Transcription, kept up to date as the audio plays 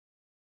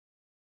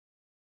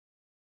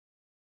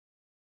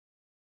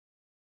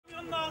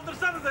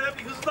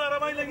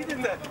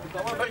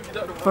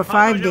For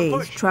 5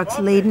 days, trucks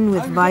laden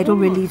with vital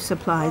relief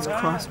supplies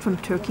crossed from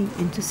Turkey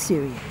into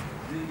Syria.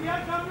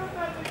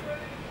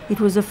 It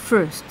was a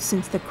first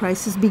since the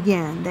crisis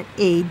began that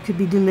aid could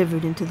be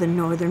delivered into the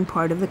northern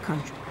part of the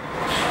country.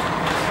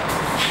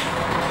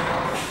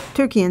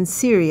 Turkey and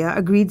Syria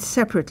agreed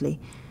separately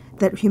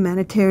that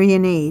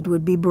humanitarian aid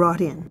would be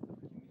brought in.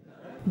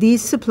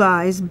 These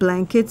supplies,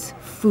 blankets,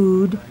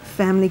 food,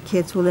 family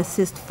kits will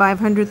assist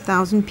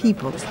 500,000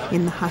 people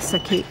in the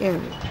Lattakia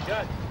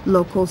area,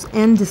 locals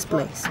and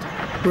displaced,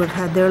 who have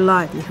had their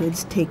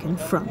livelihoods taken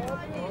from them.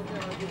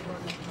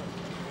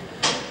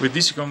 With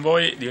this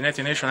convoy, the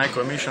United Nations High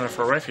Commissioner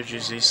for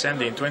Refugees is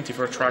sending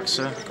 24 trucks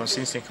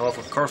consisting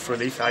of core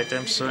relief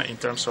items in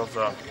terms of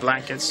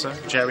blankets,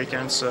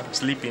 jerrycans,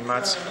 sleeping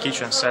mats,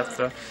 kitchen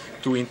set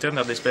to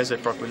internally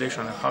displaced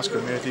population and host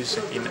communities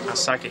in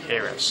Lattakia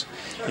areas.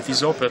 It is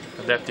hoped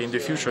that in the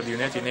future the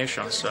United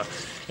Nations,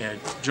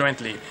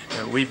 jointly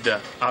with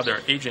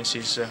other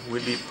agencies,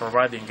 will be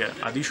providing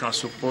additional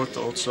support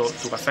also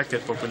to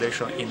affected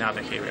population in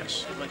other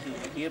areas.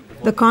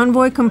 The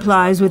convoy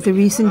complies with the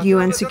recent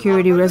UN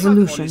security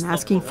resolution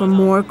asking for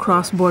more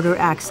cross-border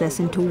access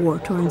into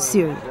war-torn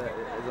Syria.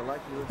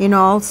 In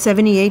all,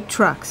 78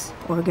 trucks,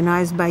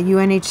 organized by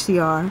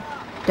UNHCR,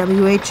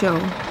 WHO,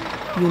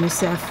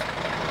 UNICEF,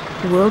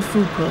 World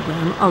Food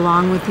Program,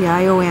 along with the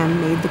IOM,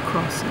 made the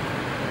crossing.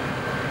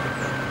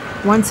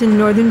 Once in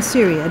northern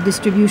Syria,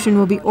 distribution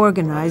will be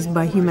organized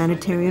by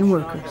humanitarian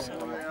workers.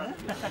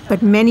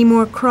 But many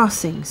more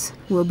crossings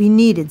will be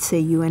needed, say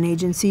UN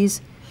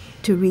agencies,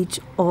 to reach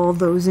all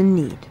those in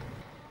need.